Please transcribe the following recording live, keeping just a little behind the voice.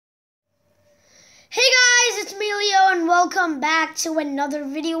welcome back to another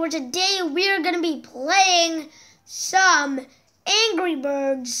video where today we're going to be playing some Angry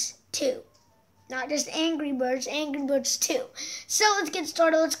Birds 2. Not just Angry Birds 2. So let's get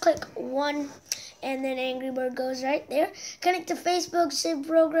started. Let's click 1 and then Angry Bird goes right there. Connect to Facebook, save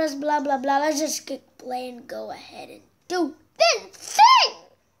progress, blah, blah, blah. Let's just get playing. Go ahead and do the thing.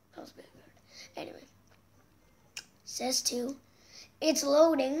 That was a bit weird. Anyway, says 2. It's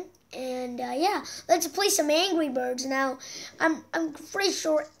loading. And yeah, let's play some Angry Birds. Now, I'm pretty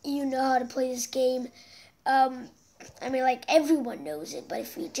sure you know how to play this game. I mean, like, everyone knows it, but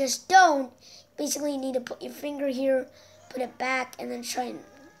if you just don't, basically you need to put your finger here, put it back, and then try and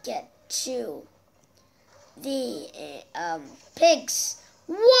get to the pigs.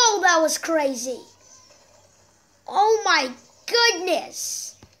 Whoa, that was crazy. Oh my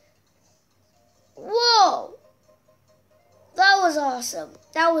goodness. Whoa. That was awesome.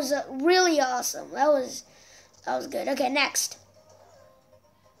 That was really awesome. That was good. Okay, next.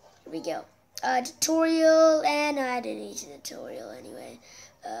 Here we go. Tutorial, and I didn't need a tutorial anyway.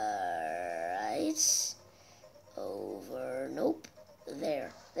 Right. Over. Nope.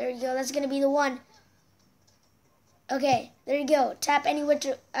 There you go. That's going to be the one. Okay, there you go. Tap anywhere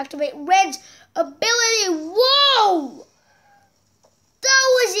to activate Red's ability. Whoa! That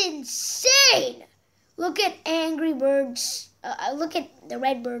was insane! Look at Angry Birds. Look at the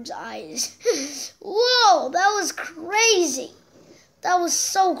red bird's eyes. Whoa, that was crazy. That was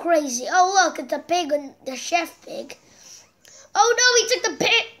so crazy. Oh, look at the pig and the chef pig. Oh, no, he took the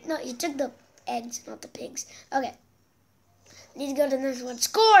pig. No, he took the eggs, not the pigs. Okay. Need to go to the next one.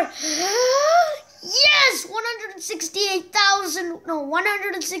 Score. Yes,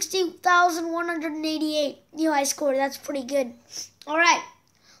 160,188. New high score. That's pretty good. All right,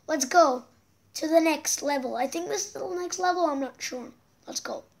 let's go to the next level. I think this is the next level. I'm not sure. Let's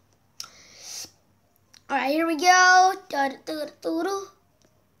go. All right, here we go. Come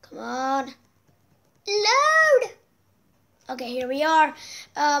on. Load. Okay, here we are.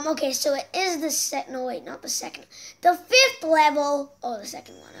 Okay, so it is the second. No, wait, not the second. The fifth level. Oh, the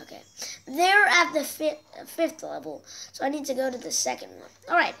second one. Okay. They're at the fifth level. So I need to go to the second one.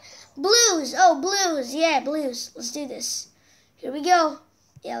 All right. Blues. Oh, blues. Yeah, blues. Let's do this. Here we go.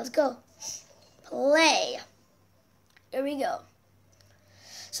 Yeah, let's go. Play. Here we go.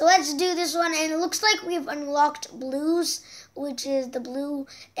 So let's do this one, and it looks like we've unlocked Blues, which is the blue,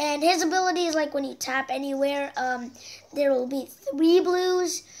 and his ability is like when you tap anywhere, there will be 3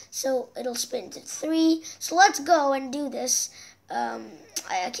 blues, so it'll spin to 3. So let's go and do this.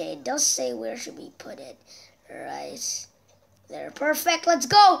 Okay, it does say where should we put it. Right there, perfect. Let's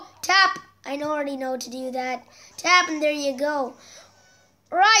go. Tap. I already know to do that. Tap, and there you go.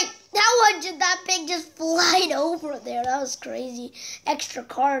 Right, that pig just flied over there. That was crazy. Extra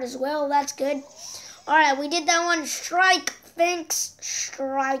card as well. That's good. All right, we did that one. Strike, thanks,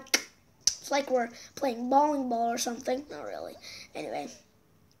 strike. It's like we're playing bowling ball or something. Not really. Anyway,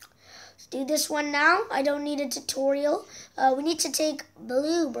 let's do this one now. I don't need a tutorial. We need to take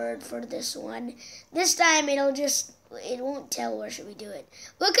Bluebird for this one. This time it won't tell where should we do it.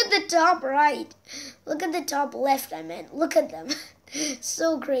 Look at the top right. Look at the top left, I meant. Look at them.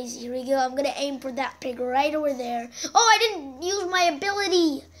 So crazy. Here we go. I'm going to aim for that pig right over there. Oh, I didn't use my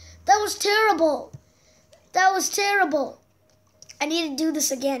ability. That was terrible. That was terrible. I need to do this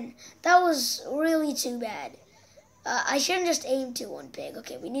again. That was really too bad. I shouldn't just aim to one pig.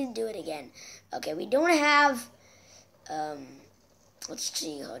 Okay, we need to do it again. Okay, we don't have... let's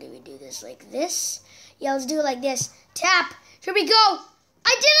see. How do we do this? Like this? Yeah, let's do it like this. Tap. Here we go.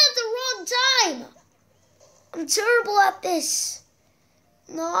 I did it at the wrong time. I'm terrible at this.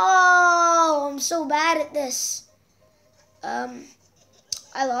 No, I'm so bad at this. I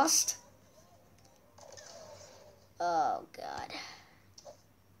lost. Oh, God.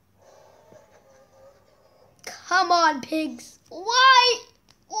 Come on, pigs. Why?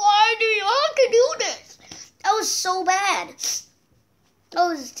 Why do you have to do this? That was so bad. That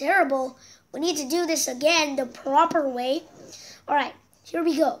was terrible. We need to do this again the proper way. All right, here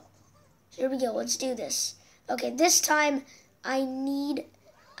we go. Here we go. Let's do this. Okay, this time I need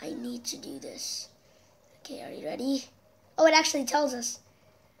to do this. Okay, are you ready? Oh, it actually tells us.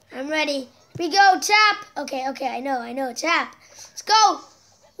 I'm ready. Here we go. Tap. Okay, I know. Tap. Let's go.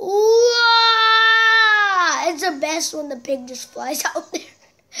 Wow! It's the best when the pig just flies out there.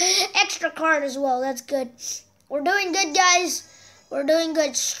 Extra card as well. That's good. We're doing good, guys. We're doing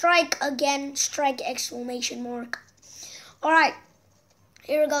good. Strike again. Strike exclamation mark. All right.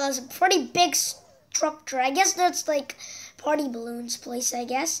 Here we go. That's a pretty big structure. I guess that's like party balloons place, I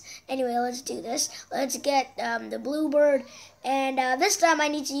guess. Anyway, let's do this. Let's get the Bluebird. And this time I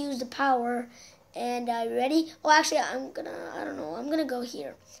need to use the power. And ready? Oh, actually, I don't know. I'm gonna go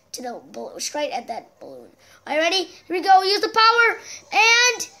here to the balloon, straight at that balloon. Are you ready? Here we go. Use the power,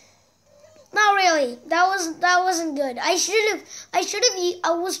 and not really. That wasn't good. I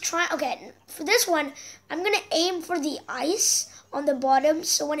was trying. Okay, for this one, I'm gonna aim for the ice on the bottom,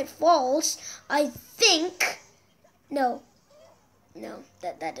 so when it falls, I think. No,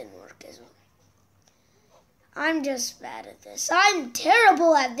 that didn't work as well. I'm just bad at this. I'm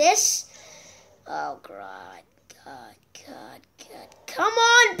terrible at this. Oh, God. Come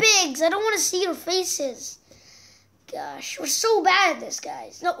on, pigs. I don't want to see your faces. Gosh, we're so bad at this,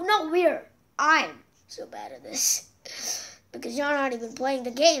 guys. No, I'm so bad at this. Because you're not even playing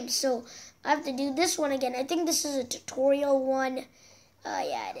the game. So I have to do this one again. I think this is a tutorial one.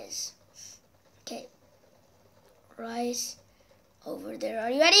 Yeah, it is. Okay. Rise over there. Are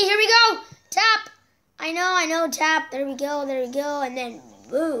you ready? Here we go. Tap. I know, tap. There we go, and then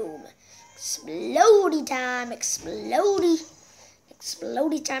boom. Explodey time, explodey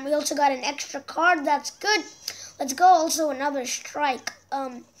time. We also got an extra card, that's good. Let's go, also another strike.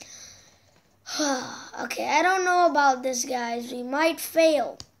 Okay, I don't know about this, guys. We might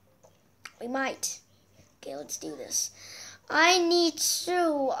fail. We might. Okay, let's do this. I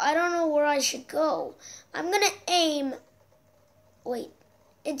don't know where I should go. I'm gonna aim. Wait.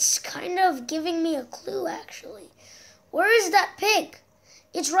 It's kind of giving me a clue, actually. Where is that pig?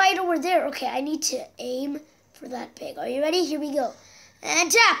 It's right over there. Okay, I need to aim for that pig. Are you ready? Here we go.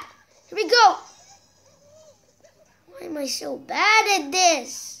 And tap. Here we go. Why am I so bad at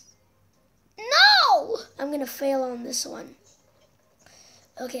this? No! I'm going to fail on this one.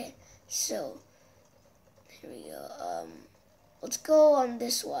 Okay, so here we go. Let's go on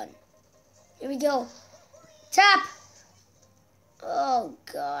this one. Here we go. Tap. Oh,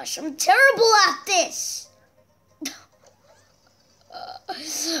 gosh, I'm terrible at this.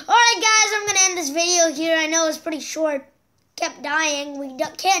 Alright, guys, I'm going to end this video here. I know it's pretty short. Kept dying. We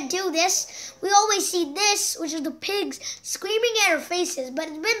can't do this. We always see this, which is the pigs screaming at our faces. But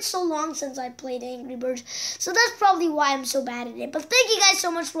it's been so long since I played Angry Birds. So that's probably why I'm so bad at it. But thank you guys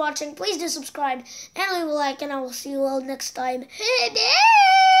so much for watching. Please do subscribe and leave a like. And I will see you all next time.